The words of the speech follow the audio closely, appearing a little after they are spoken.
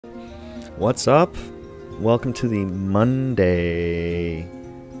What's up? Welcome to the Monday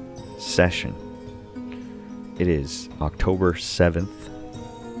session. It is October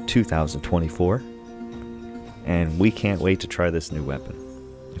 7th, 2024, and we can't wait to try this new weapon.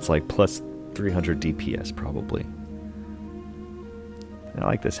 It's like plus 300 DPS probably. I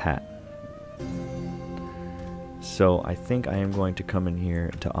like this hat. So I think I am going to come in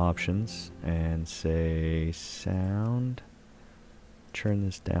here to options and say sound. Turn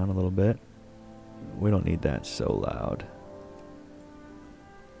this down a little bit. We don't need that so loud.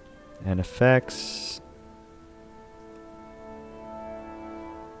 And effects.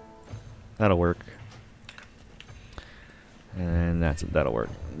 That'll work. And that'll work.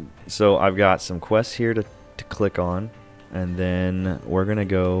 So I've got some quests here to click on. And then we're going to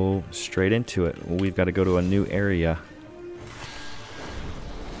go straight into it. We've got to go to a new area.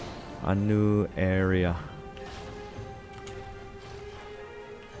 A new area.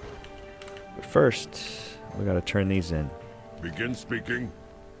 First, we gotta turn these in. Begin speaking.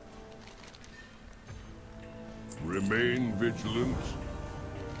 Remain vigilant.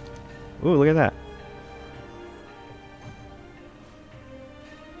 Ooh, look at that.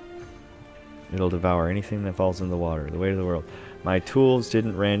 It'll devour anything that falls in the water. The weight of the world. My tools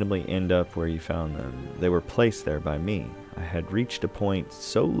didn't randomly end up where you found them. They were placed there by me. I had reached a point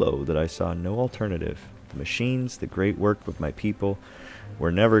so low that I saw no alternative. The machines, the great work of my people,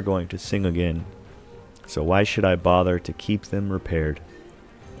 were never going to sing again, so why should I bother to keep them repaired?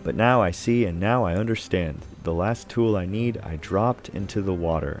 But now I see and now I understand. The last tool I need I dropped into the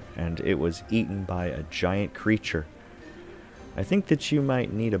water, and it was eaten by a giant creature. I think that you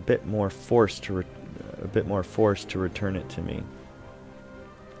might need a bit more force to return it to me.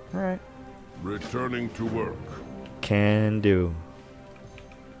 All right. Returning to work. Can do.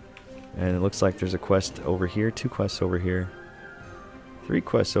 And it looks like there's a quest over here, 2 quests over here. 3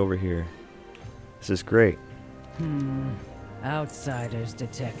 quests over here. This is great. Outsiders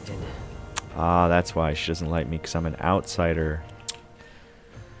detected. Ah, that's why she doesn't like me, because I'm an outsider.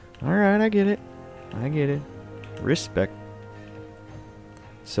 Alright, I get it. I get it. Respect.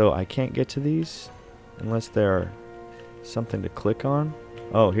 So I can't get to these unless there are something to click on.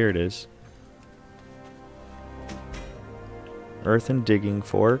 Oh, here it is. Earth and digging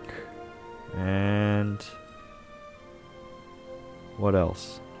fork. And what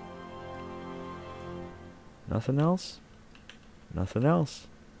else? Nothing else? Nothing else.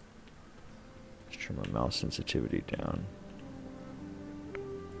 Let's turn my mouse sensitivity down.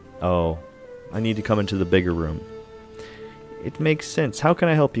 Oh, I need to come into the bigger room. It makes sense. How can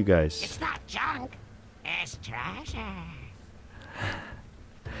I help you guys? It's not junk, it's treasure.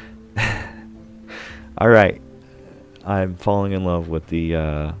 Alright. I'm falling in love with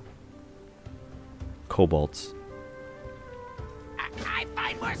the kobolds. I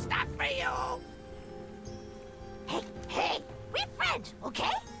find more stuff for you. Hey, we're friends,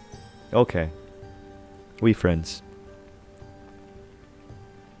 okay? Okay. We friends.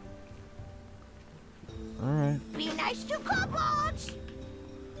 Alright. Be nice to kobolds.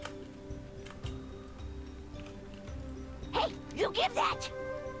 Hey, you give that.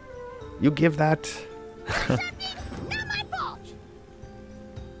 You give that. Something not my fault.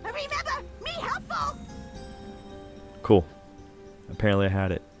 Remember, me helpful. Cool. Apparently I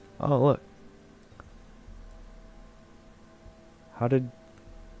had it. Oh, look. How did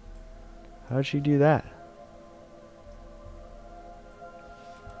she do that?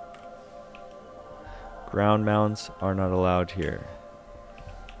 Ground mounts are not allowed here.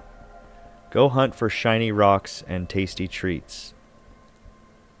 Go hunt for shiny rocks and tasty treats.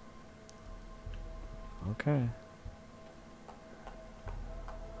 Okay.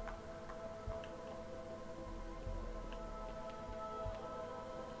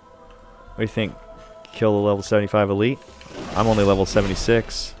 What do you think? Kill the level 75 elite? I'm only level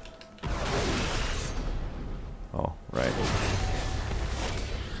 76. Oh, right.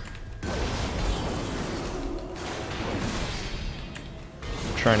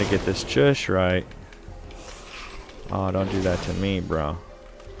 I'm trying to get this just right. Oh, don't do that to me, bro.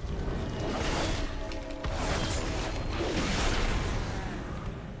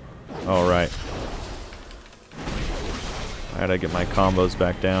 All right. I gotta get my combos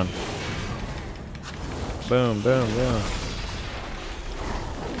back down. Boom, boom, boom.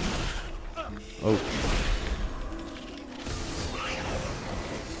 Oh.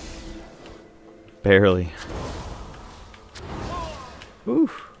 Barely.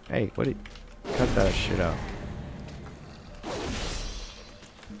 Oof. Hey, what did... Cut that shit out.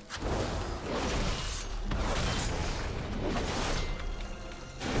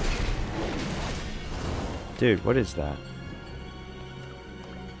 Dude, what is that?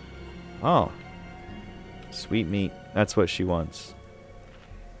 Oh. Sweet meat. That's what she wants.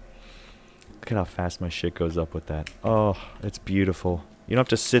 Look at how fast my shit goes up with that. Oh, it's beautiful. You don't have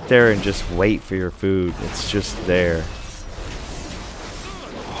to sit there and just wait for your food. It's just there.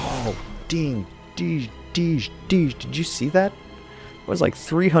 Oh, ding, deej, deej, deej. Did you see that? It was like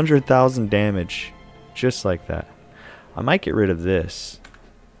 300,000 damage. Just like that. I might get rid of this.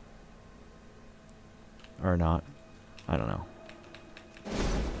 Or not. I don't know.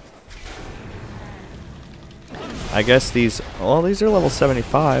 I guess these... Well, these are level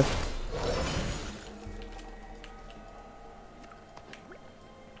 75.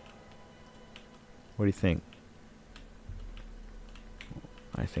 What do you think?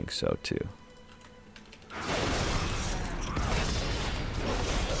 I think so too.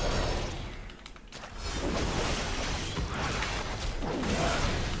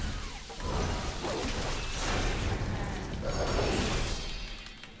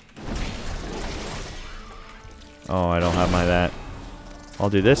 Oh, I don't have my that. I'll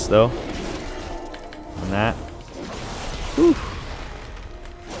do this though. And that. Whew.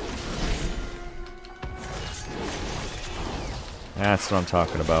 That's what I'm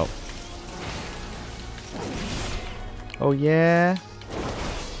talking about. Oh yeah.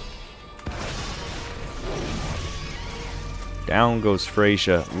 Down goes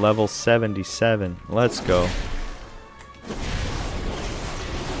Freysia, level 77. Let's go.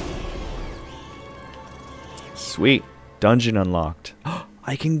 Sweet. Dungeon unlocked.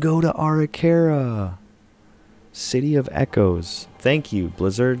 I can go to Arakara. City of Echoes. Thank you,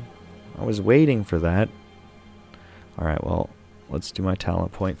 Blizzard. I was waiting for that. Alright, well, let's do my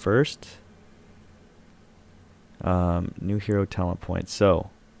talent point first. New hero talent point. So,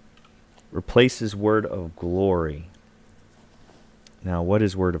 replaces Word of Glory. Now, what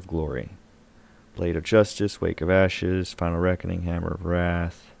is Word of Glory? Blade of Justice, Wake of Ashes, Final Reckoning, Hammer of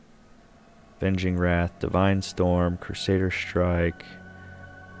Wrath, Venging Wrath, Divine Storm, Crusader Strike.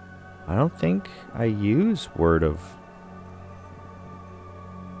 I don't think I use Word of...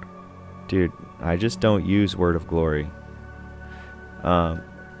 Dude, I just don't use Word of Glory.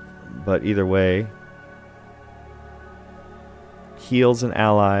 But either way, heals an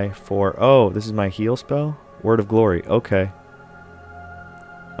ally for... Oh, this is my heal spell? Word of Glory. Okay.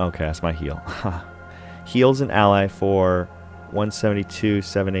 Okay, that's my heal. Heals an ally for 172,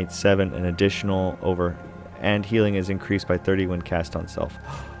 787, an additional over... And healing is increased by 30 when cast on self.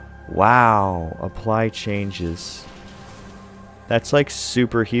 Wow. Apply changes. That's like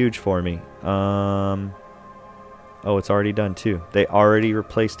super huge for me. Oh, it's already done too. They already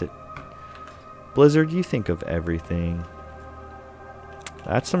replaced it. Blizzard, you think of everything.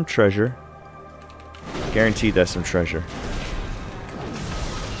 That's some treasure. Guaranteed that's some treasure.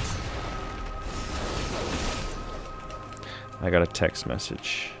 I got a text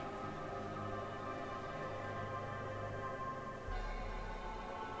message.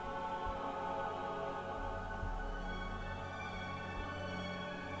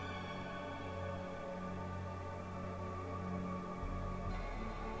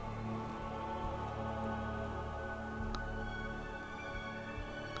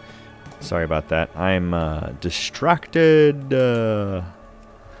 Sorry about that. I'm distracted.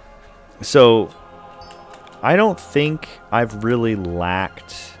 So, I don't think I've really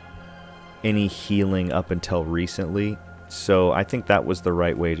lacked any healing up until recently. So, I think that was the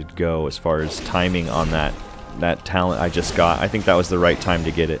right way to go as far as timing on that talent I just got. I think that was the right time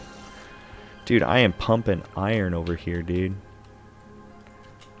to get it. Dude, I am pumping iron over here, dude.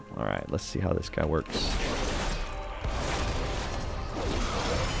 Alright, let's see how this guy works.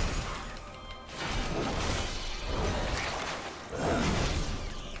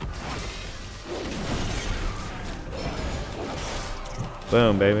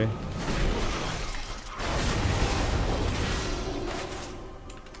 Boom, baby.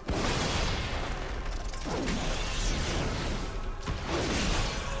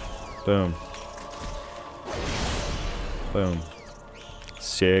 Boom. Boom.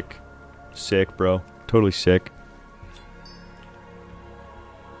 Sick. Sick, bro. Totally sick.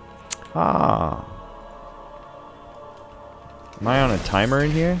 Ah. Am I on a timer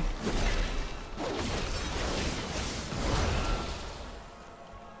in here?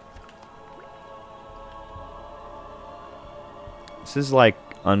 This is like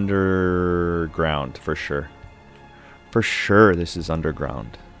underground for sure. For sure this is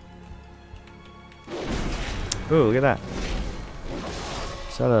underground. Ooh, look at that.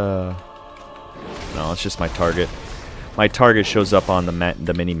 Is that a... No, it's just my target. My target shows up on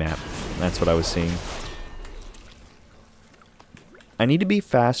the mini-map. That's what I was seeing. I need to be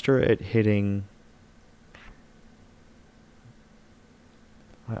faster at hitting...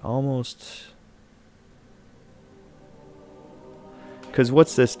 I almost... Because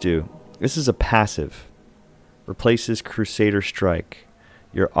what's this do? This is a passive. Replaces Crusader Strike.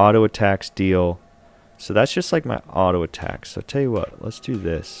 Your auto attacks deal. So that's just like my auto attacks. So tell you what, let's do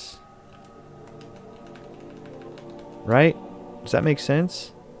this. Right? Does that make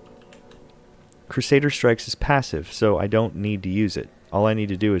sense? Crusader Strikes is passive, so I don't need to use it. All I need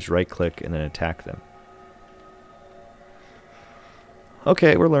to do is right click and then attack them.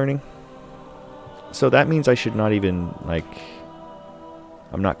 Okay, we're learning. So that means I should not even, like...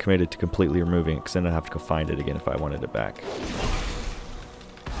 I'm not committed to completely removing it, because then I'd have to go find it again if I wanted it back.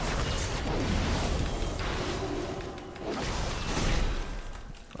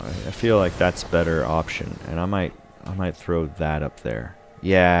 I feel like that's a better option, and I might throw that up there.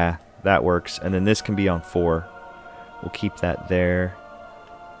 Yeah, that works. And then this can be on 4. We'll keep that there.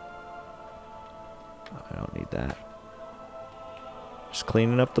 I don't need that. Just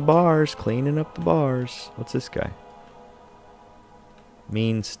cleaning up the bars, cleaning up the bars. What's this guy?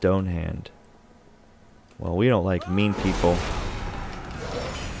 Mean Stone Hand. Well, we don't like mean people.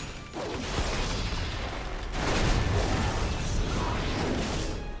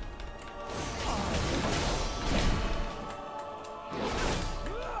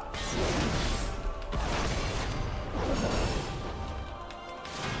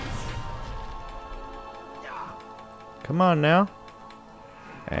 Come on now.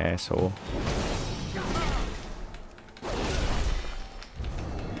 Asshole.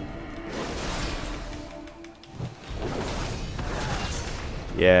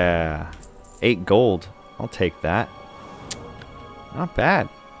 Yeah. 8 gold. I'll take that. Not bad.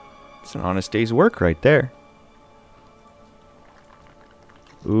 It's an honest day's work right there.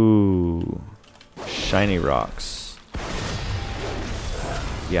 Ooh. Shiny rocks.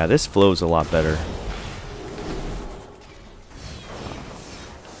 Yeah, this flows a lot better.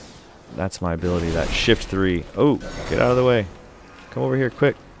 That's my ability, that shift 3. Oh, get out of the way. Come over here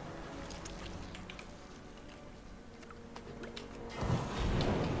quick.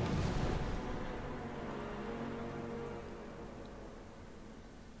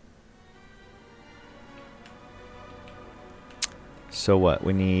 So what?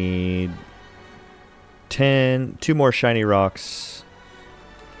 We need 2 more shiny rocks.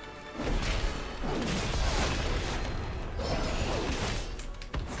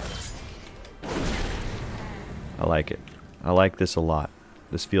 I like it. I like this a lot.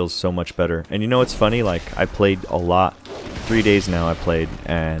 This feels so much better. And you know what's funny? Like, I played a lot. 3 days now I played,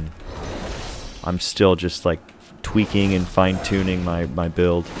 and I'm still just like tweaking and fine-tuning my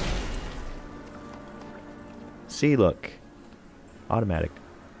build. See, look. Automatic.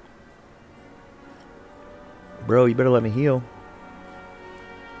 Bro, you better let me heal.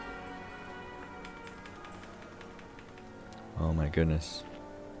 Oh my goodness.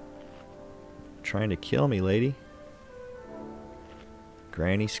 Trying to kill me, lady.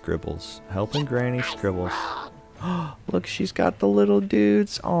 Granny Scribbles. Helping Granny Scribbles. Look, she's got the little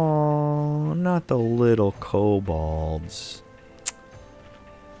dudes. Oh, not the little kobolds.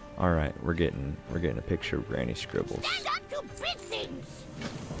 Alright, we're getting a picture of Granny Scribbles. Stand up to big things.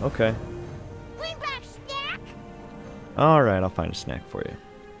 Okay. Bring back snack. Alright, I'll find a snack for you.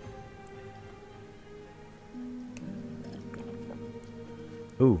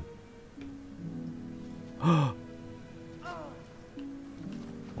 Ooh.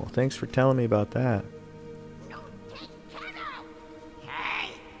 Well, thanks for telling me about that. No, take Shadow. Hey,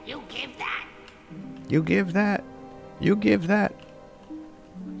 you give that. You give that. You give that.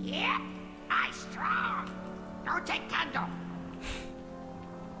 Yeah, I strong. No, take candle.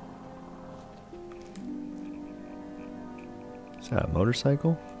 Is that a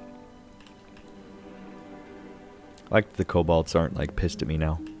motorcycle? Like the kobolds aren't like pissed at me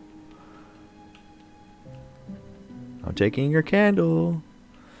now. I'm taking your candle.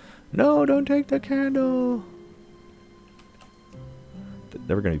 No, don't take the candle.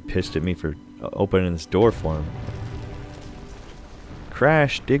 They were gonna be pissed at me for opening this door for him.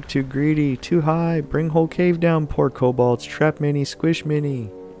 Crash, dig too greedy, too high, bring whole cave down, poor kobolds, trap mini, squish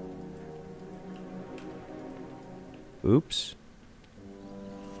mini. Oops.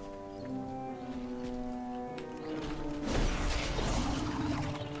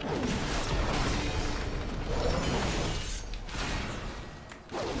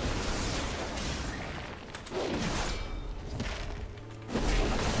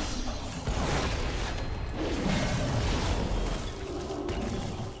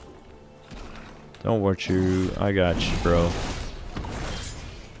 Don't worry, you. I got you, bro.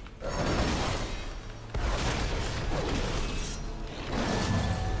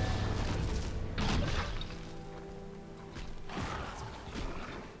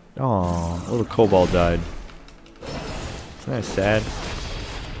 Aw, little kobold died. Isn't that sad?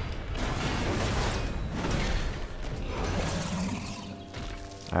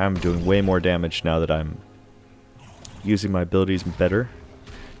 I'm doing way more damage now that I'm using my abilities better.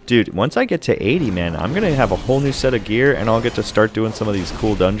 Dude, once I get to 80, man, I'm gonna have a whole new set of gear and I'll get to start doing some of these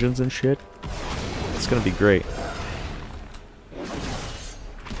cool dungeons and shit. It's gonna be great.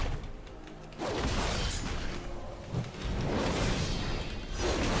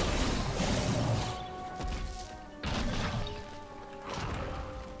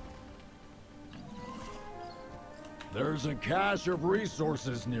 There's a cache of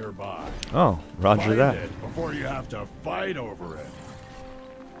resources nearby. Oh, roger Find that. it before you have to fight over it.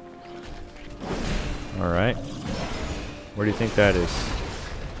 Alright. Where do you think that is?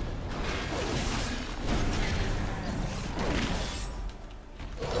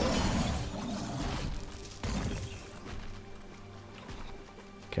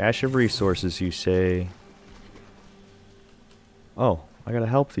 Cache of resources, you say? Oh, I gotta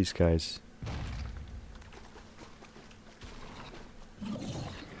help these guys.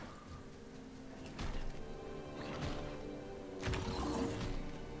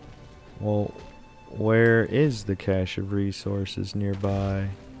 Well, where is the cache of resources nearby?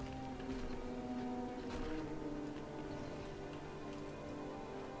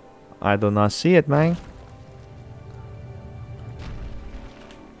 I do not see it, man.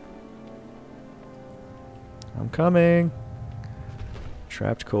 I'm coming.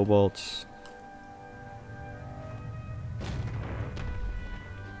 Trapped cobalts.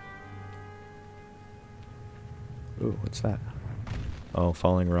 Ooh, what's that? Oh,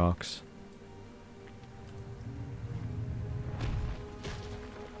 falling rocks.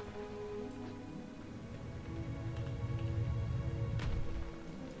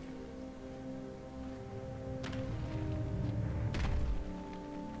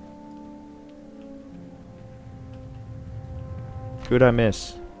 Who'd I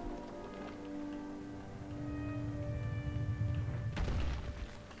miss?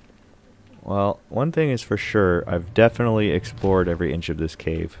 Well, one thing is for sure, I've definitely explored every inch of this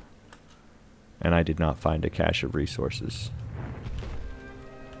cave. And I did not find a cache of resources.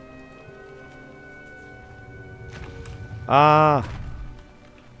 Ah!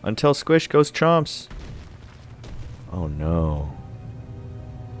 Until Squish goes chomps! Oh no.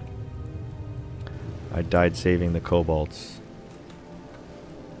 I died saving the kobolds.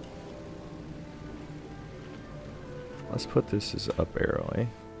 Let's put this as up arrow, eh?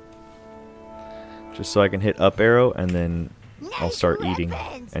 Just so I can hit up arrow and then I'll start eating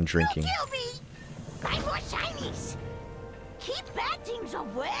and drinking. Buy more shinies. Keep bad things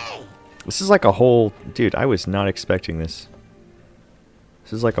away. This is like a whole... Dude, I was not expecting this.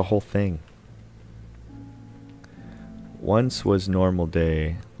 This is like a whole thing. Once was normal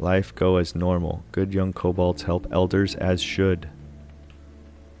day. Life go as normal. Good young kobolds help elders as should.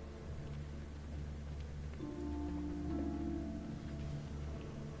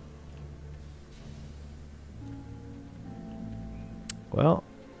 Well,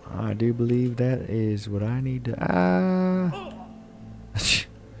 I do believe that is what I need to...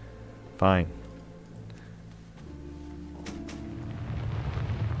 Fine.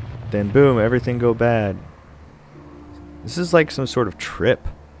 Then boom, everything go bad. This is like some sort of trip.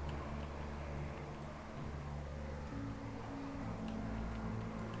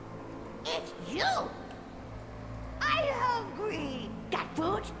 It's you. I'm hungry. Got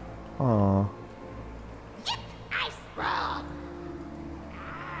food? Aww. Yep, ice roll.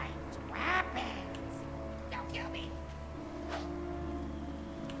 Nice weapons. Don't kill me.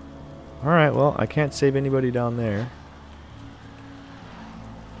 Alright, well, I can't save anybody down there.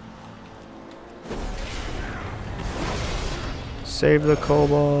 Save the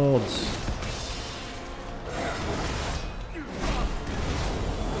kobolds.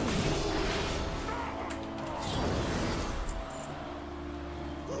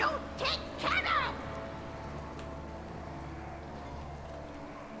 No, take cover.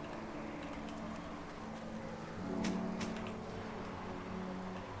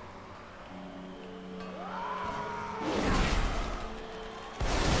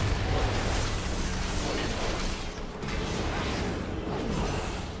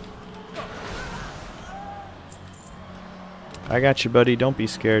 I got you, buddy. Don't be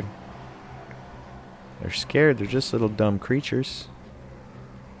scared. They're scared. They're just little dumb creatures.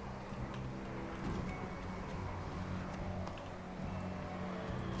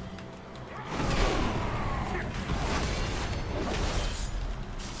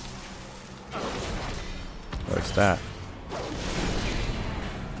 What's that?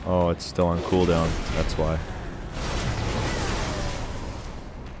 Oh, it's still on cooldown. That's why.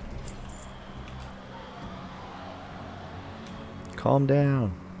 calm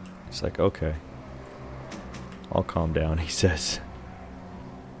down. It's like, okay. I'll calm down, he says.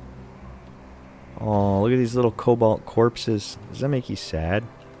 Oh, look at these little cobalt corpses. Does that make you sad?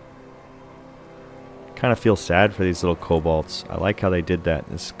 Kind of feel sad for these little kobolds. I like how they did that.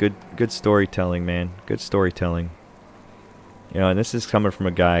 It's good storytelling, man. Good storytelling. You know, and this is coming from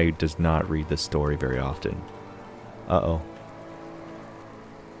a guy who does not read this story very often. Uh-oh.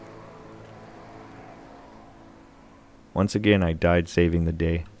 Once again, I died saving the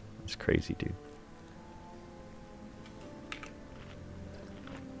day. That's crazy, dude.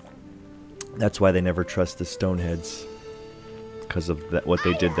 That's why they never trust the stoneheads. Because of that, what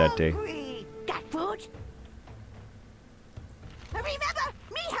they did that day. Got food? Remember,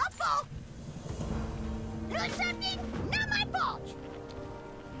 me helpful. Lose something, not my fault.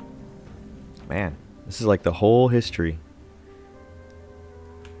 Man, this is like the whole history.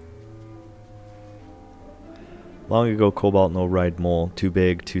 Long ago, Cobalt no ride Mole. Too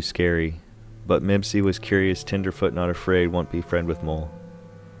big, too scary. But Mibsy was curious, tenderfoot, not afraid, won't be friend with Mole.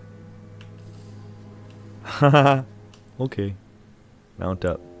 Haha. Okay. Mount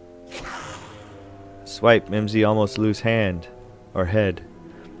up. Swipe, Mimsy almost lose hand. Or head.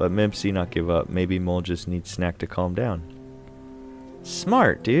 But Mimsy not give up. Maybe Mole just needs snack to calm down.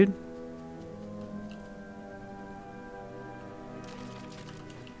 Smart, dude.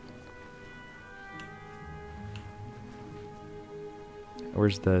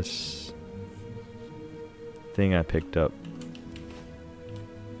 Where's this thing I picked up?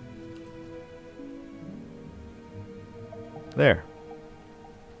 There.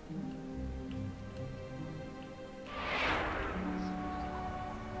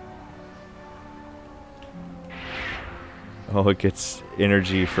 Oh, it gets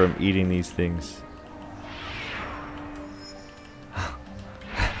energy from eating these things.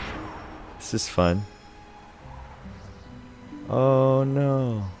 This is fun. Oh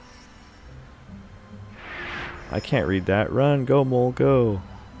no. I can't read that. Run, go Mole, go.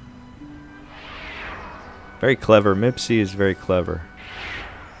 Very clever. Mipsy is very clever.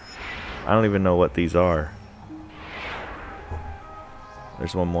 I don't even know what these are.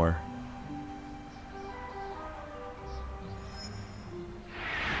 There's one more.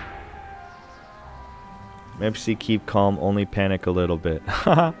 Mipsy, keep calm, only panic a little bit.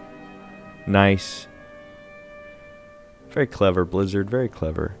 Haha. Nice. Very clever, Blizzard. Very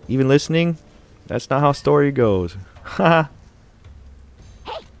clever. Even listening? That's not how story goes. Haha.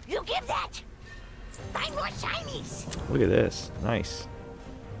 Hey, you give that. Find more shinies. Look at this. Nice.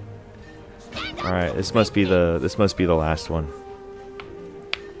 All right, this must be the last one.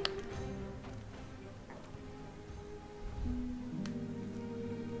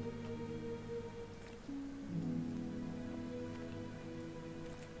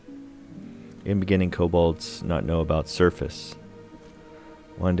 In beginning, kobolds not know about surface.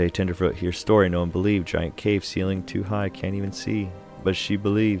 One day, Tenderfoot hears story no one believed. Giant cave, ceiling too high, can't even see. But she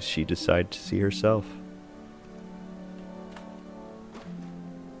believes. She decides to see herself.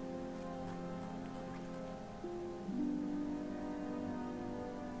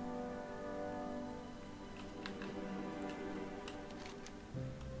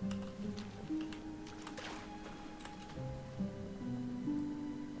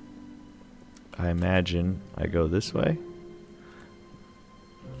 I imagine I go this way.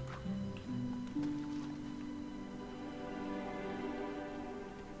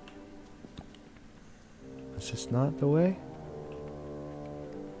 Is this not the way?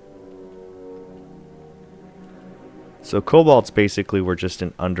 So kobolds basically were just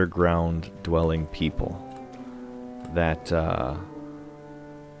an underground dwelling people that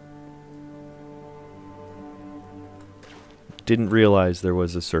didn't realize there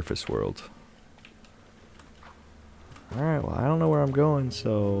was a surface world. Alright, well, I don't know where I'm going,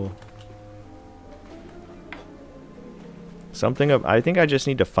 so... I think I just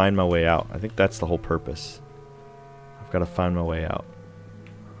need to find my way out. I think that's the whole purpose. I've got to find my way out.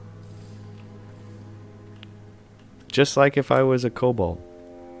 Just like if I was a kobold.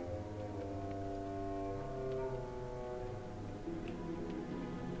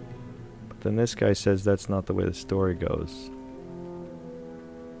 But then this guy says that's not the way the story goes.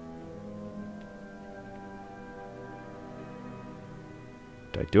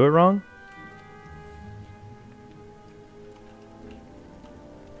 Did I do it wrong?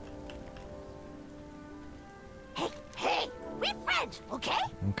 Hey, we're friends, okay?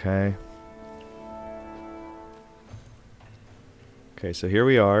 Okay. Okay, so here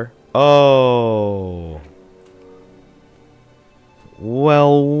we are. Oh!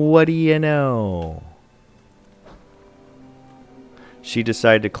 Well, what do you know? She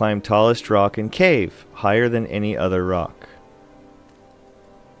decided to climb tallest rock in cave, higher than any other rock.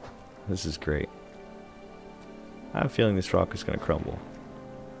 This is great. I have a feeling this rock is going to crumble.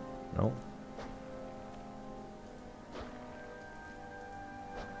 No.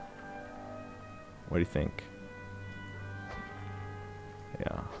 What do you think?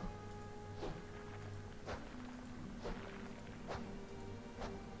 Yeah.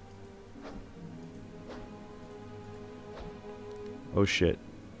 Oh shit.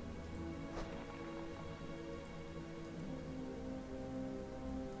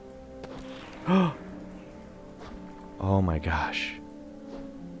 Oh my gosh.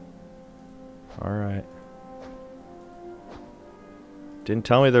 Alright. Didn't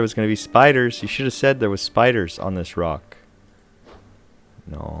tell me there was going to be spiders. You should have said there was spiders on this rock.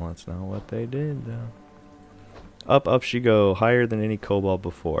 No, that's not what they did though. Up, up she go. Higher than any cobalt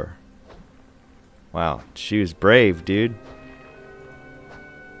before. Wow. She was brave, dude.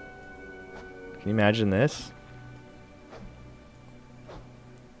 Can you imagine this?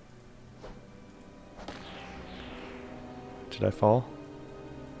 Did I fall?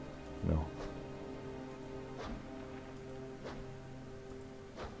 No.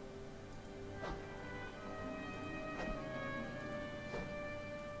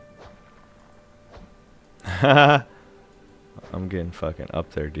 I'm getting fucking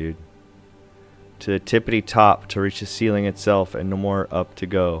up there, dude. To the tippity top to reach the ceiling itself and no more up to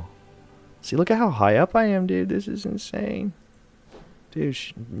go. See, look at how high up I am, dude. This is insane. Dude,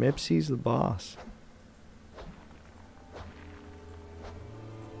 Mipsy's the boss.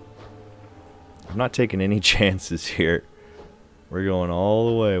 I'm not taking any chances here. We're going all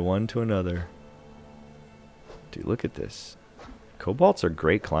the way, one to another. Dude, look at this. Cobalts are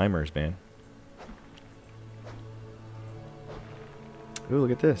great climbers, man. Ooh,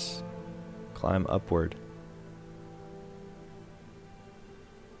 look at this. Climb upward.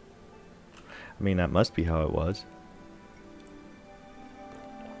 I mean, that must be how it was.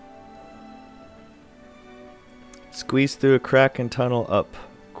 Squeeze through a crack and tunnel up.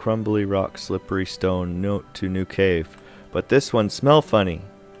 Crumbly rock, slippery stone, note to new cave. But this one smell funny.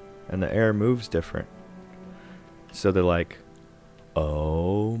 And the air moves different. So they're like,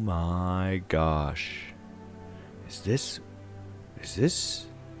 oh my gosh. Is this...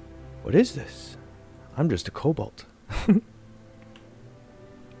 What is this? I'm just a cobalt.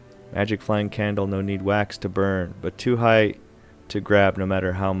 Magic flying candle, no need wax to burn, but too high to grab no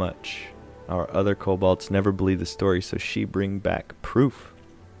matter how much. Our other cobalts never believe the story, so she bring back proof.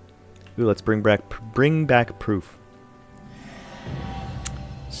 Ooh, let's bring back proof.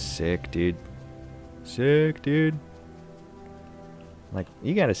 Sick, dude. Sick, dude. Like,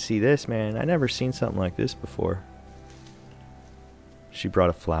 you gotta see this, man. I never seen something like this before. She brought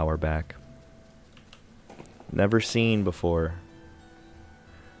a flower back. Never seen before.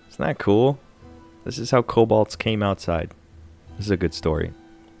 Isn't that cool? This is how cobalts came outside. This is a good story.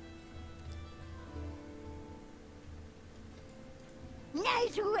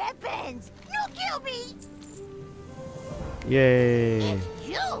 Nice weapons! You kill me! Yay! It's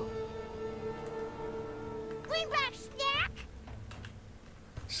you! Greenback snack!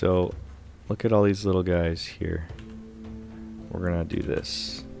 So, look at all these little guys here. We're gonna do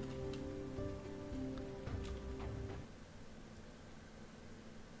this.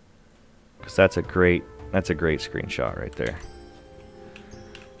 Cause that's a great screenshot right there.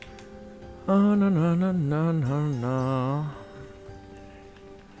 Oh no no no no no no.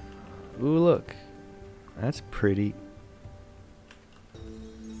 Ooh, look. That's pretty.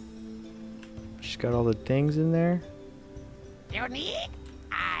 She's got all the things in there. You need?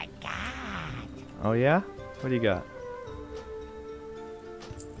 I got. Oh yeah? What do you got?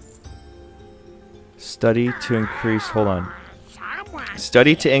 Study to increase, hold on.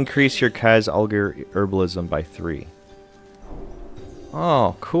 Study to increase your Kaz Alger herbalism by 3.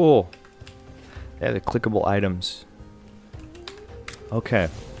 Oh, cool. Yeah, the clickable items. Okay.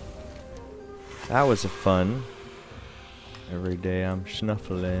 That was a fun. Every day I'm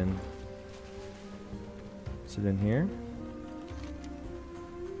snuffling. Is it in here?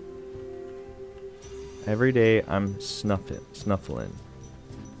 Every day I'm snuffling.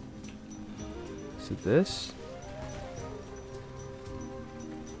 Is it this?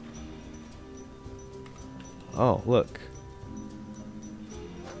 Oh, look.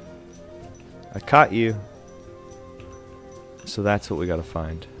 I caught you. So that's what we gotta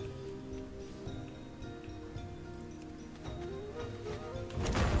find.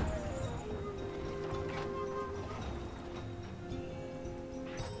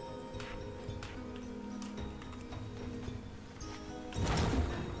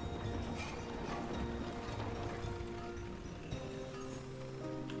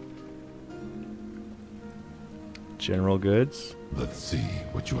 General goods. Let's see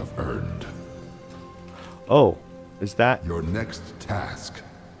what you have earned. Oh, is that? Your next task.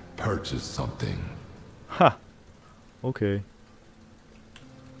 Purchase something. Ha. Okay.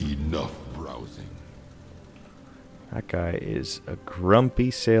 Enough browsing. That guy is a grumpy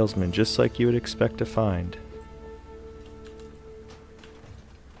salesman, just like you would expect to find.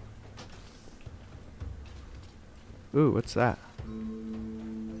 Ooh, what's that?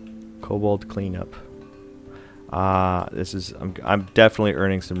 Kobold cleanup. Ah, this is... I'm definitely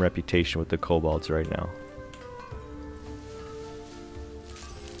earning some reputation with the kobolds right now.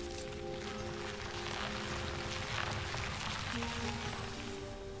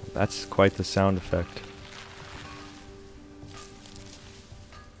 That's quite the sound effect.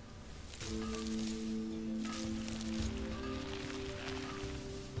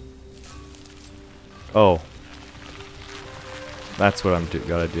 Oh. That's what I'm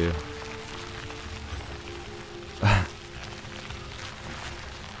gotta do.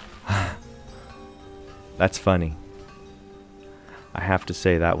 That's funny. I have to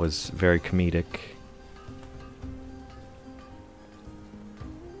say that was very comedic.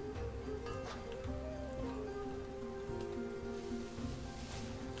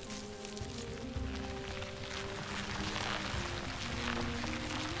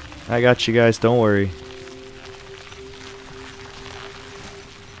 I got you guys, don't worry.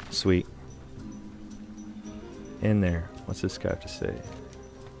 Sweet. In there. What's this guy have to say?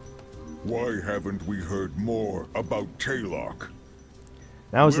 Why haven't we heard more about Taylock?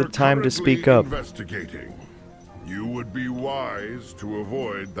 Now's the time to speak up. Investigating. You would be wise to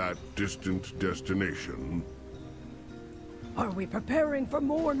avoid that distant destination. Are we preparing for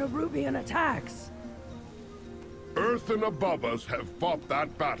more Nerubian attacks? Earth and above us have fought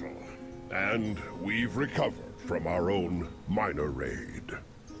that battle, and we've recovered from our own minor raid.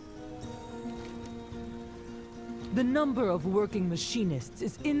 The number of working machinists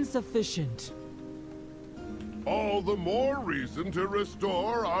is insufficient. All the more reason to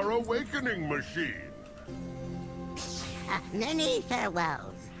restore our awakening machine. Many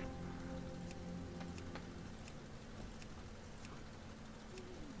farewells.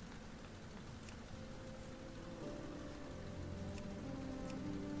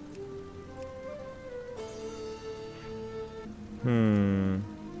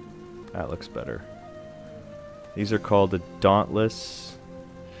 That looks better. These are called the Dauntless.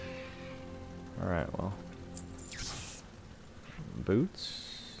 Alright, well.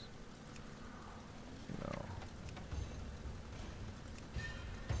 Boots? No.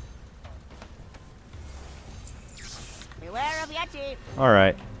 Beware of Yeti.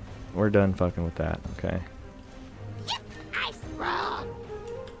 Alright. We're done fucking with that, okay. Yep, I throw.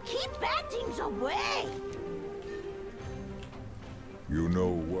 Keep bad things away. You know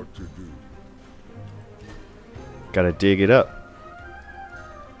what to do. Gotta dig it up.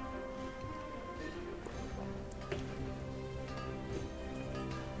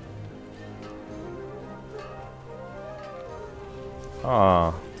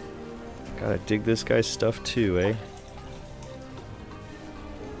 Aw. Gotta dig this guy's stuff too, eh?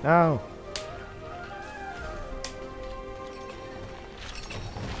 Ow.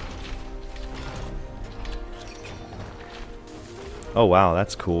 Oh wow,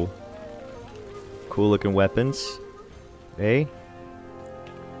 that's cool. Cool looking weapons. Eh?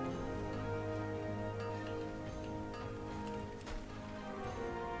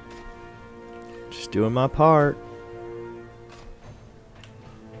 Just doing my part.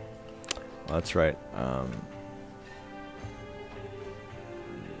 Oh, that's right.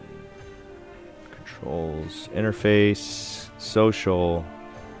 Controls, interface, social.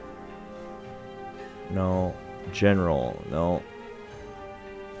 No. General. No.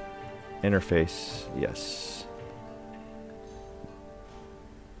 Interface. Yes.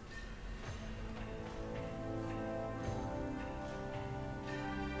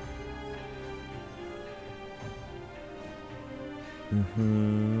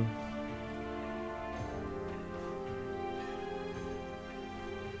 Mm-hmm.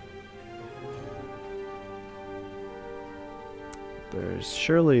 There's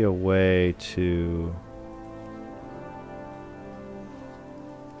surely a way to...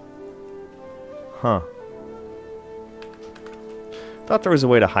 Huh. Thought there was a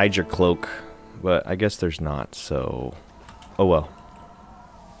way to hide your cloak, but I guess there's not, so... Oh well.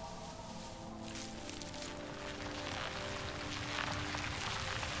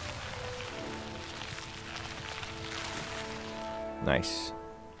 Nice.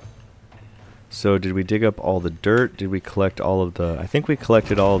 So did we dig up all the dirt? Did we collect all of the... I think we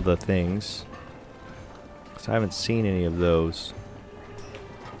collected all of the things. 'Cause I haven't seen any of those.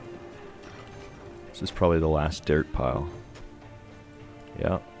 This is probably the last dirt pile.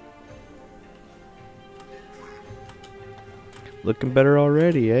 Yeah. Looking better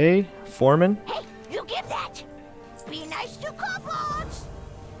already, eh? Foreman? Hey, you give that! Be nice to kobolds!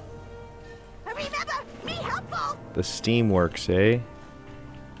 Remember, me helpful! The steam works, eh?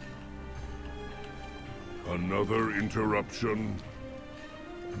 Another interruption.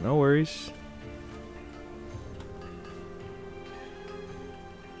 No worries.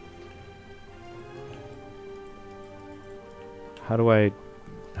 How do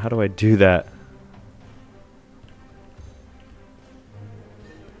I do that?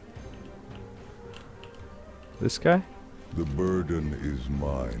 This guy? The burden is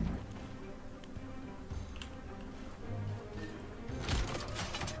mine.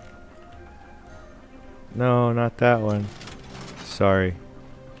 No, not that one. Sorry.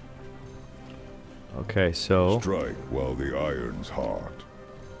 Okay, so Strike while the iron's hot.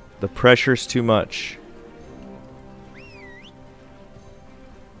 the pressure's too much.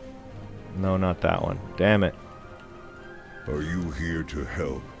 No, not that one. Damn it. Are you here to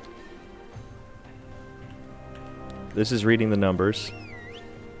help? This is reading the numbers.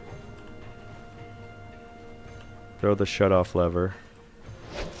 Throw the shut-off lever.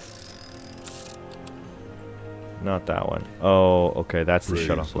 Not that one. Oh, okay, that's the Praise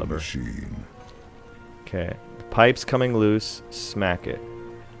shut-off the lever. machine. Okay. The pipe's coming loose. Smack it.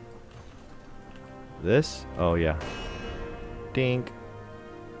 This? Oh, yeah. Dink.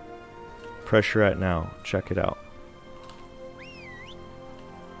 Pressure at now. Check it out.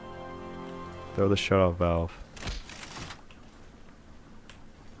 Throw the shut-off valve.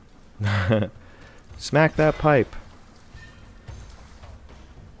 Smack that pipe.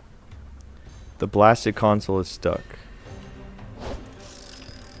 The blasted console is stuck.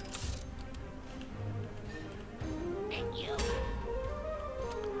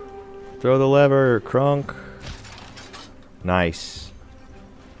 Throw the lever, Crunk. Nice.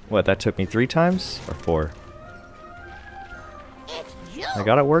 What, that took me 3 times? Or 4? It's you! I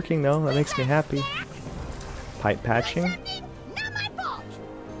got it working though, that makes me happy. Pipe patching? Not my fault!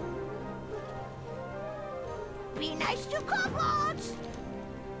 Be nice to kobolds!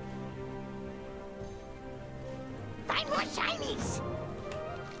 Find more shinies!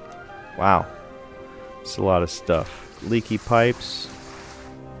 Wow. It's a lot of stuff. Leaky pipes.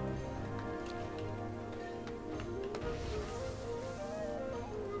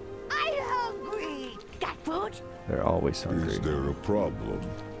 I'm hungry! Got food? They're always hungry. Is there a problem?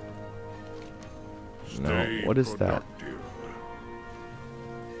 No, Stay what is that? productive.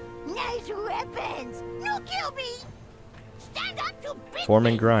 Nice weapons! No kill me! Stand up to big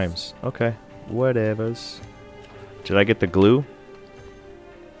Foreman things. Grimes. Okay. Whatevers. Did I get the glue?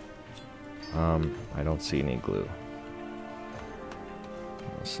 I don't see any glue.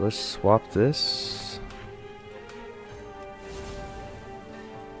 So let's swap this.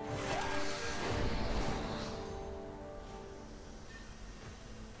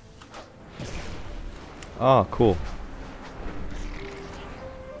 Oh, cool.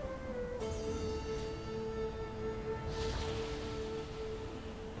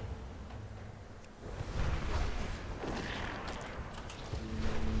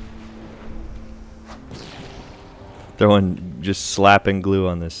 Throwing, just slapping glue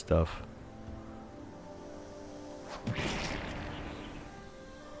on this stuff.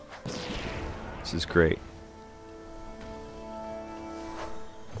 This is great.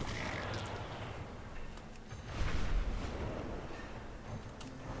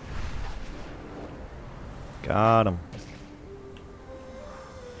 Got him.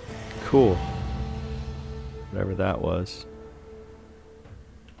 Cool. Whatever that was.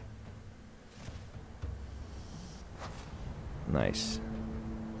 Nice.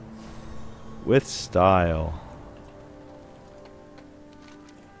 With style.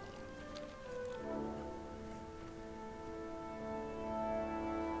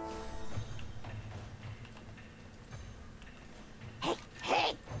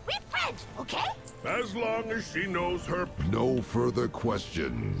 Hey, we're friends, okay? As long as she knows her... No further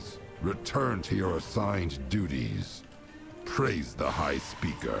questions. Return to your assigned duties. Praise the High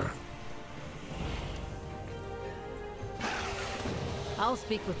Speaker. I'll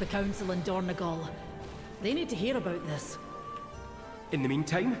speak with the council in Dornegal. They need to hear about this. In the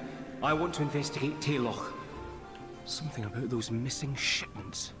meantime, I want to investigate Tayloch. Something about those missing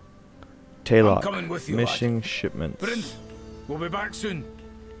shipments. Tayloch. coming with you, Missing lad. shipments. Prince, we'll be back soon.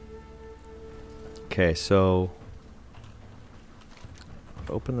 Okay, so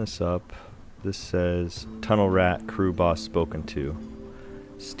open this up. This says Tunnel Rat crew boss spoken to.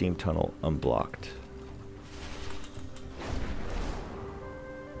 Steam tunnel unblocked.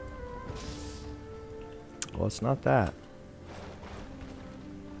 Well, it's not that.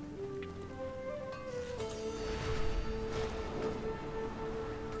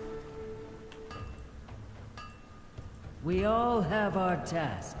 We all have our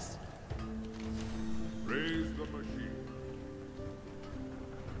tasks. Raise the machine.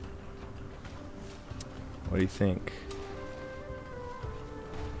 What do you think?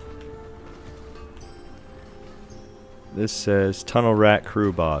 This says Tunnel Rat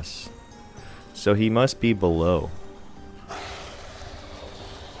Crew Boss. So he must be below.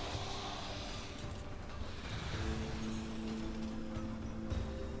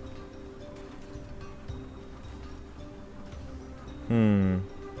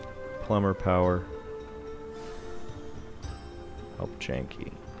 Plumber power. Help Janky.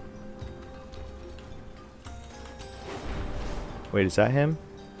 Wait, is that him?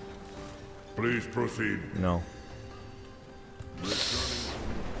 Please proceed. No.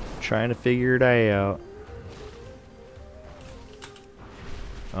 Trying to figure it out.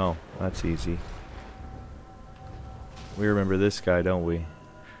 Oh, that's easy. We remember this guy, don't we?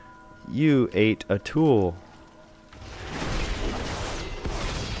 You ate a tool.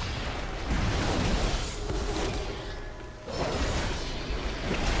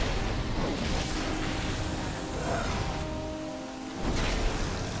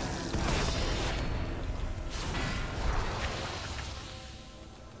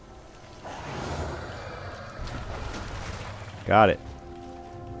 Got it.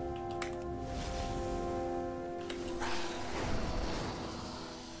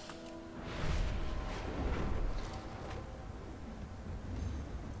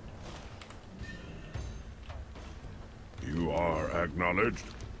 You are acknowledged.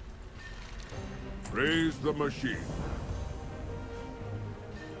 Raise the machine.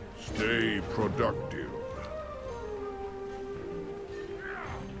 Stay productive.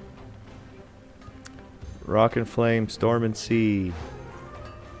 Rock and flame, storm and sea.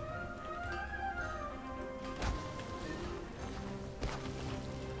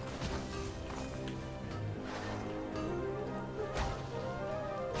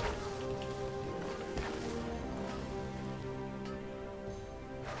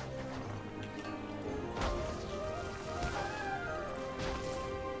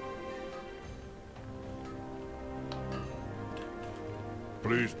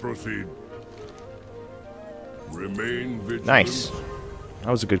 Please proceed. Remain vigilant. Nice. That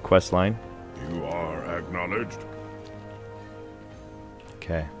was a good quest line. You are acknowledged.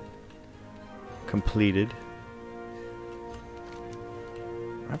 Okay. Completed.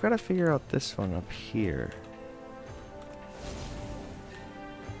 I've got to figure out this one up here.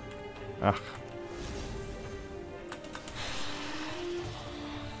 Ugh.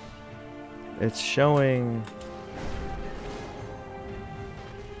 It's showing...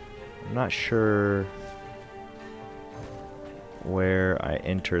 I'm not sure where I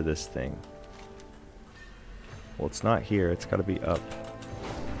enter this thing. Well, it's not here. It's got to be up.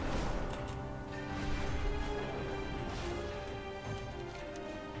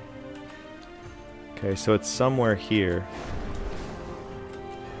 Okay, so it's somewhere here.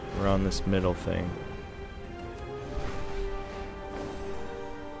 We're on this middle thing.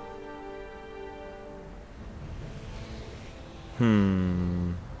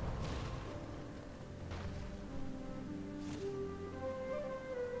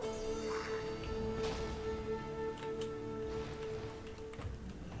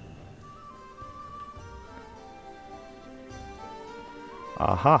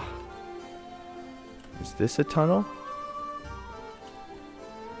 Aha. Is this a tunnel?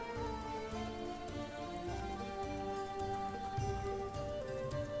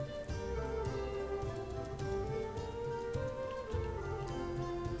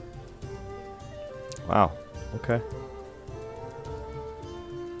 Wow. Okay.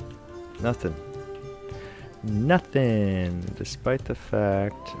 Nothing. Nothing. Despite the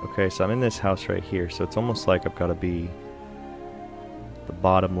fact... Okay, so I'm in this house right here, so it's almost like I've got to be the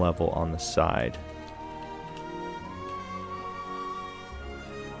bottom level on the side.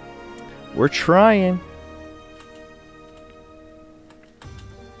 We're trying.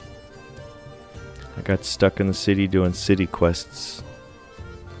 I got stuck in the city doing city quests.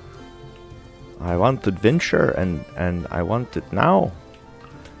 I want adventure and I want it now.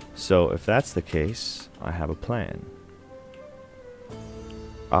 So if that's the case, I have a plan.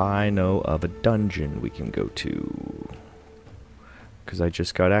 I know of a dungeon we can go to. Because I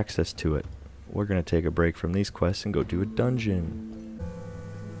just got access to it. We're going to take a break from these quests and go do a dungeon.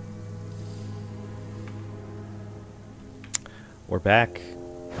 We're back.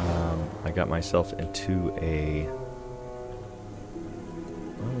 I got myself into a... I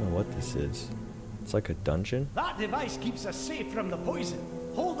don't know what this is. It's like a dungeon? That device keeps us safe from the poison.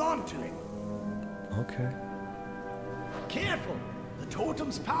 Hold on to it. Okay. Careful! The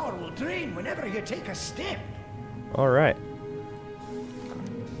totem's power will drain whenever you take a step. Alright.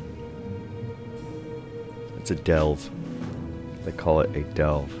 It's a delve. They call it a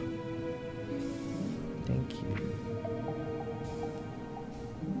delve. Thank you.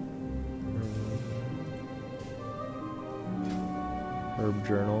 Herb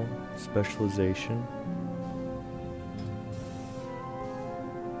journal, specialization.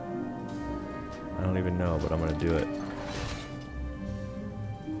 I don't even know, but I'm gonna do it.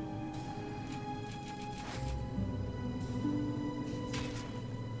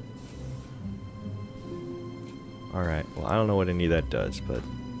 Alright, well I don't know what any of that does, but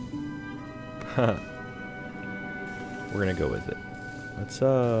we're gonna go with it. Let's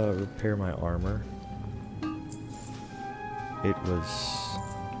repair my armor. It was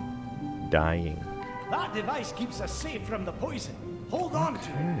dying. That device keeps us safe from the poison. Hold on to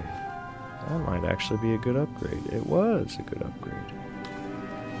it. That might actually be a good upgrade. It was a good upgrade.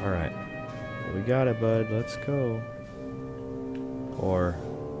 Alright. Well, we got it, bud. Let's go. Or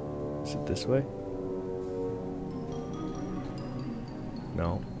is it this way?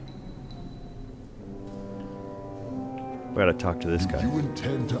 No. We gotta talk to this guy. You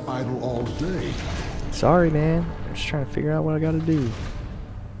intend to idle all day? Sorry, man. I'm just trying to figure out what I gotta do.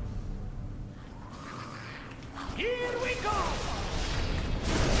 Here we go!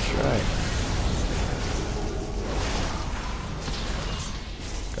 That's right.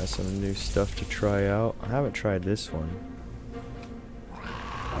 Got some new stuff to try out. I haven't tried this one.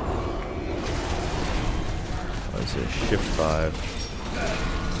 What is this? Shift 5.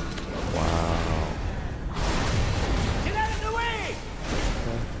 Wow. Get out of the way!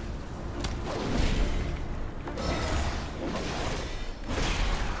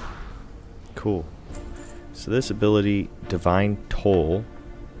 Cool. So this ability, Divine Toll,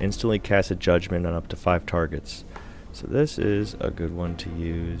 instantly casts a judgment on up to 5 targets. So this is a good one to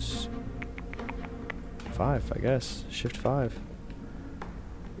use. 5, I guess. Shift 5.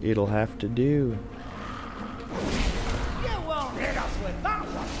 It'll have to do. You won't hit us with that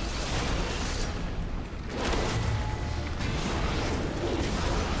one!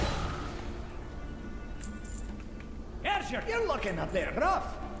 You're looking a bit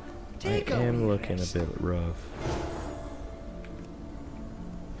rough. I am looking a bit rough.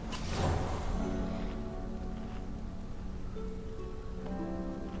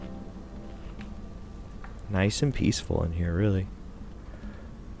 Nice and peaceful in here, really.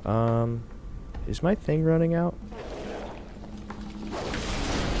 Is my thing running out?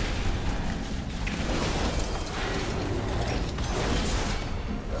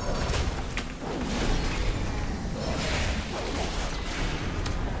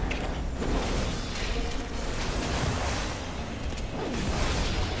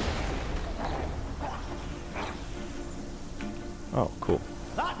 Oh, cool.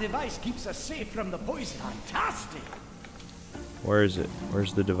 That device keeps us safe from the poison. Fantastic! Where is it?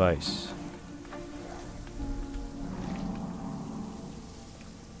 Where's the device?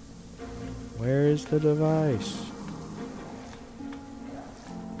 Where is the device?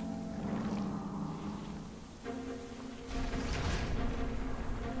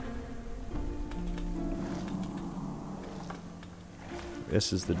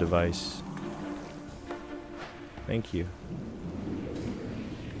 This is the device. Thank you.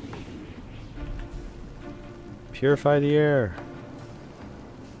 Purify the air.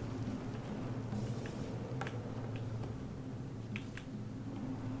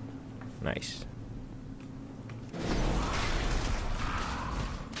 Nice.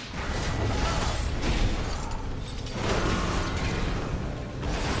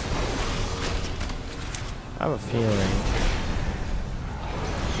 I have a feeling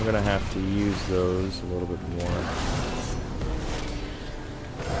I'm gonna have to use those a little bit more.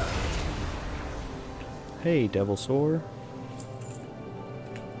 Hey, Devil Sword.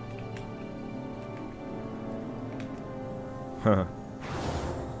 Huh.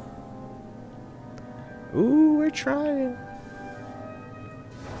 Ooh, we're trying.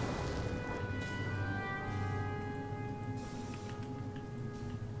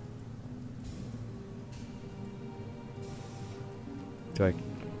 Do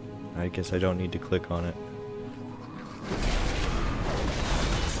I guess I don't need to click on it.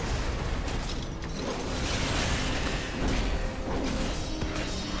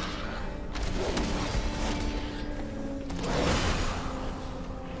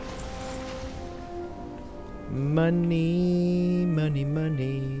 Money, money,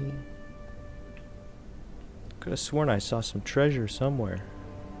 money. Could have sworn I saw some treasure somewhere.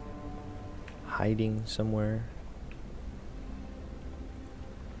 hiding somewhere.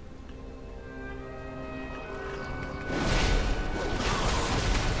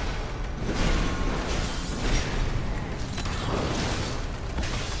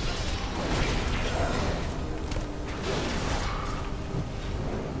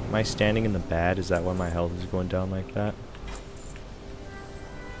 Am I standing in the bad? Is that why my health is going down like that?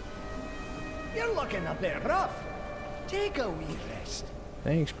 You're looking a bit rough. Take a wee rest.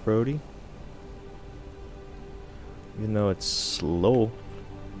 Thanks, Brody. Even though it's slow.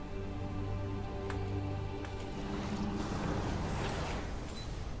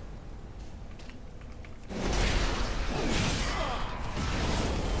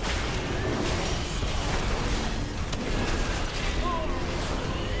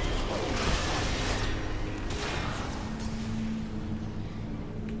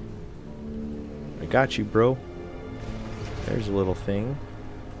 Got you, bro. There's a little thing.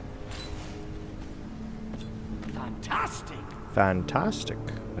 Fantastic. Fantastic.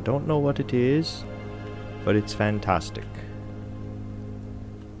 I don't know what it is, but it's fantastic.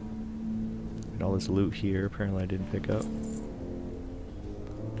 And all this loot here, apparently I didn't pick up.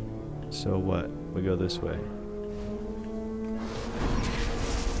 So what? We go this way.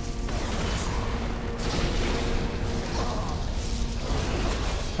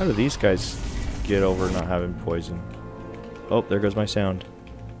 How do these guys get over not having poison? Oh, there goes my sound.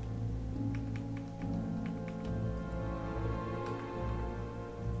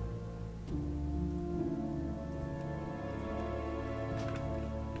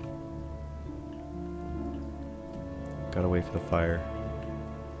 Gotta wait for the fire.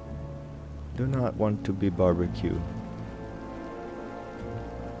 Do not want to be barbecue.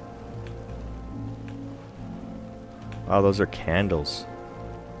 Wow, those are candles.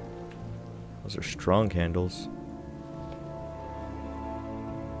 Those are strong candles.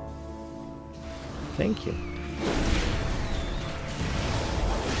 Thank you.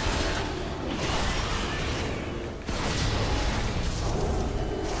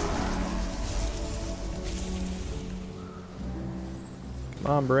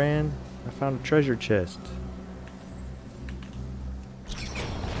 Come on, Bran. I found a treasure chest.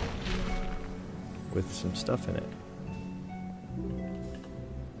 With some stuff in it.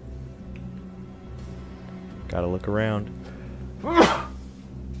 Gotta look around.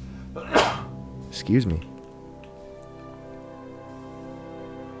 Excuse me.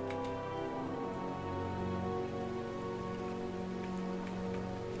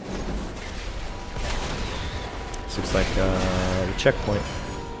 This looks like the checkpoint.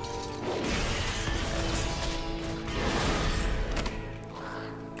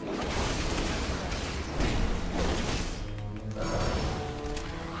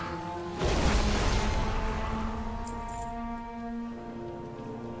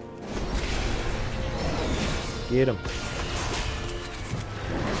 Get him.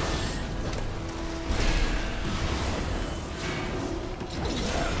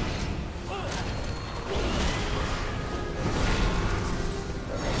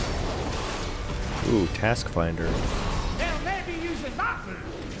 Ooh, task finder. They'll maybe using that move.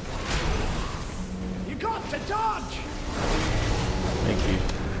 You got to dodge. Thank you.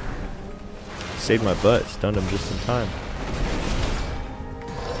 Saved my butt, stunned him just in time.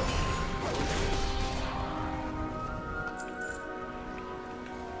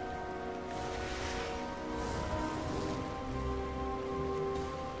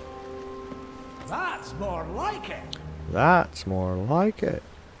 That's more like it. That's more like it.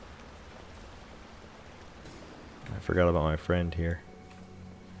 I forgot about my friend here.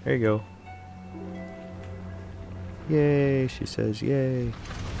 There you go. Yay, she says, yay.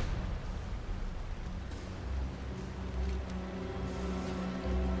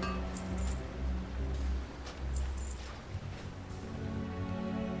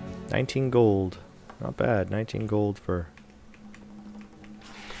 $19 gold. Not bad. 19 gold for...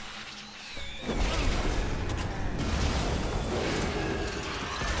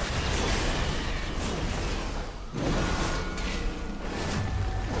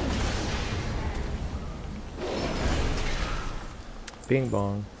 Bing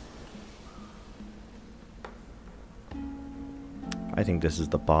bong. I think this is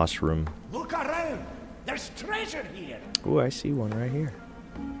the boss room. Look around. There's treasure here. Ooh, I see one right here.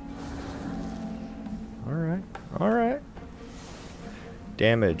 Alright, alright.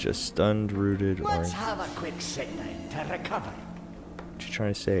 Damage, a stunned, rooted Let's orange. have a quick sit down to recover. What you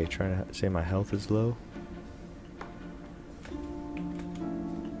trying to say? Trying to say my health is low?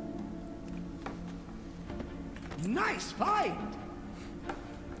 Nice find.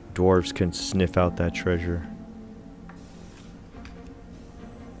 Dwarves can sniff out that treasure.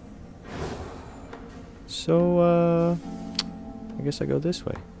 So, I guess I go this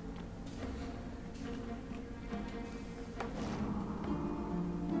way.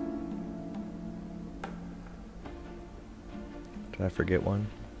 Did I forget one?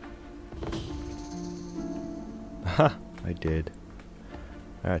 Ha! I did.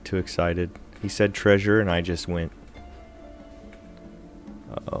 I got too excited. He said treasure and I just went.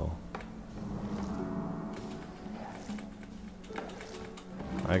 Uh-oh.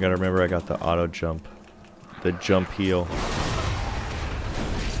 I gotta remember I got the auto jump. The jump heal.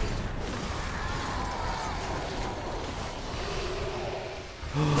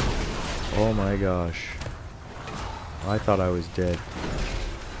 Oh my gosh. I thought I was dead.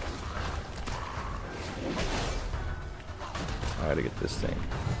 I gotta get this thing.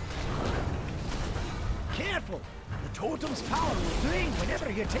 Careful! The totem's power will drain whenever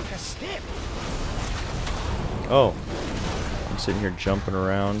you take a step. Oh. I'm sitting here jumping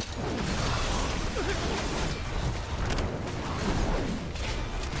around.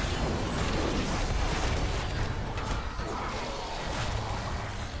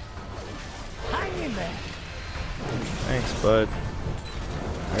 Hang in there! Thanks, bud.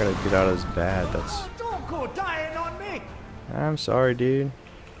 I gotta get out of this bad. That's. Oh, don't go dying on me! I'm sorry, dude.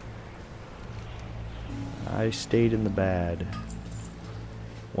 I stayed in the bad.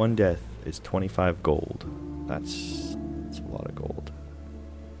 One death is 25 gold. That's a lot of gold.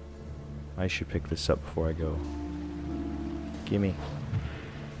 I should pick this up before I go. Gimme.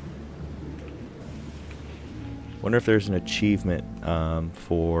 Wonder if there's an achievement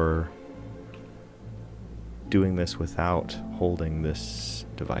for doing this without holding this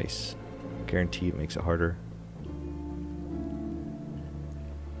device. Guarantee it makes it harder.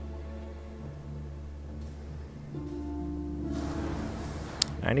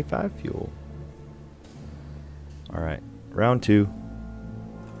 $95 fuel. Alright, round 2.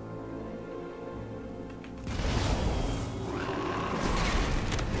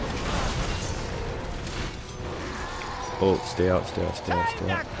 Oh, stay out, stay out, stay out, stay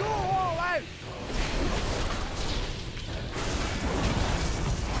out. Go all out!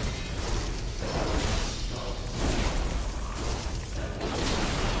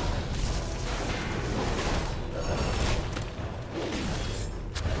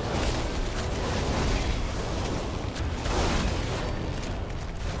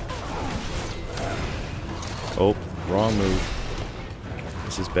 Oh, wrong move.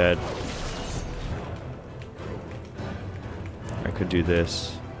 This is bad. I could do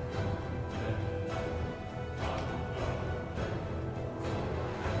this.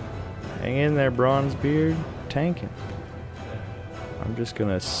 Hang in there, Bronzebeard. Tanking. I'm just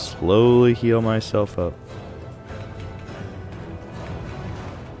gonna slowly heal myself up.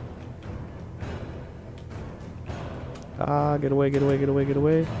 Ah, get away, get away, get away, get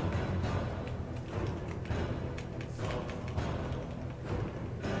away.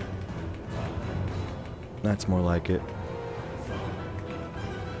 That's more like it.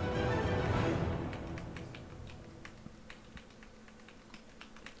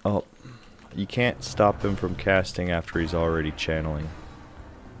 Oh, you can't stop him from casting after he's already channeling.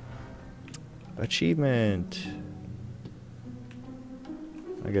 Achievement!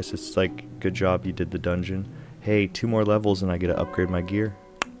 I guess it's like, good job you did the dungeon. Hey, 2 more levels and I get to upgrade my gear.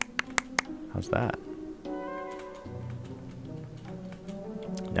 How's that?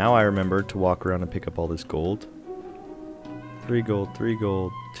 Now I remember to walk around and pick up all this gold. 3 gold, 3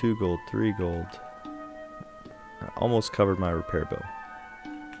 gold, 2 gold, 3 gold. I almost covered my repair bill.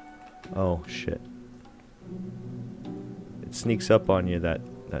 Oh, shit. It sneaks up on you, that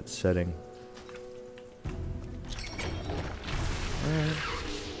setting. Alright.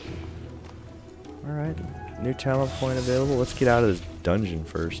 Alright. New talent point available. Let's get out of this dungeon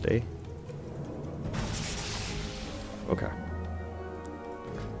first, eh? Okay.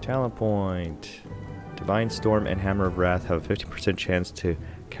 Talent point. Divine Storm and Hammer of Wrath have a 50% chance to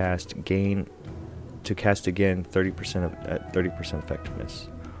cast again 30% at 30% effectiveness.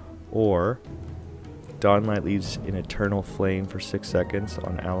 Or Dawnlight leaves an eternal flame for 6 seconds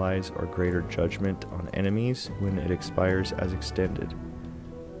on allies or greater judgment on enemies when it expires as extended.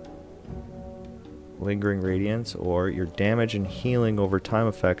 Lingering Radiance, or your damage and healing over time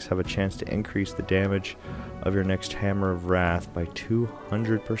effects have a chance to increase the damage of your next Hammer of Wrath by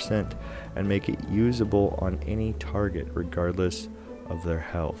 200% and make it usable on any target regardless of their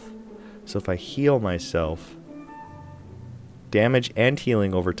health. So if I heal myself, damage and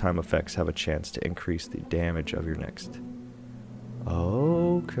healing over time effects have a chance to increase the damage of your next.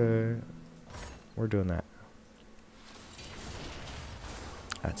 Okay. We're doing that.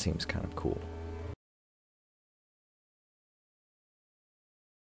 That seems kind of cool.